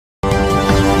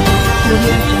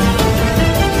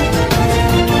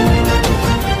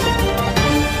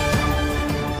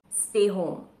Stay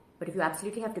home, but if you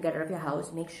absolutely have to get out of your house,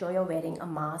 make sure you're wearing a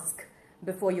mask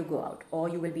before you go out or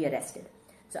you will be arrested.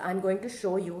 So I'm going to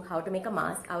show you how to make a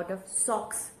mask out of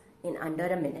socks in under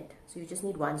a minute. So you just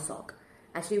need one sock.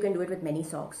 Actually, you can do it with many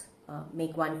socks.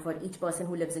 Make one for each person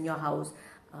who lives in your house.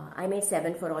 I made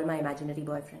 7 for all my imaginary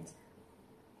boyfriends.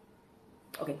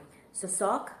 Okay, so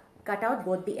sock, cut out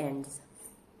both the ends.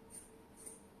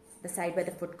 The side where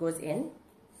the foot goes in,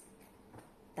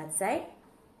 that side,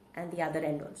 and the other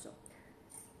end also.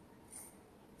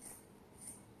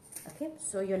 Okay,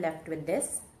 so you're left with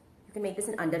this. You can make this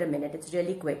in under a minute. It's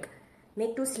really quick.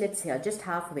 Make 2 slits here, just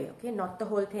halfway. Okay, not the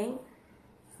whole thing.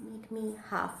 Meet me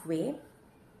halfway.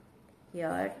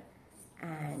 Here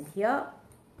and here.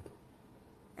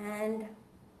 And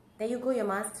there you go, your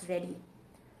mask's ready.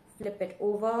 Flip it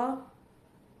over.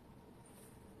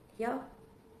 Here.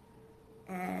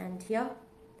 And here.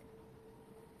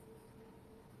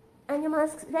 And your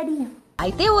mask's ready.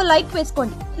 అయితే ఓ like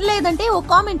వేసుకోండి, లేదంటే ఓ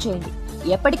comment చేయండి.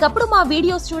 ఎప్పటికప్పుడు మా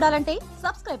videos చూడాలంటే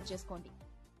subscribe చేసుకోండి.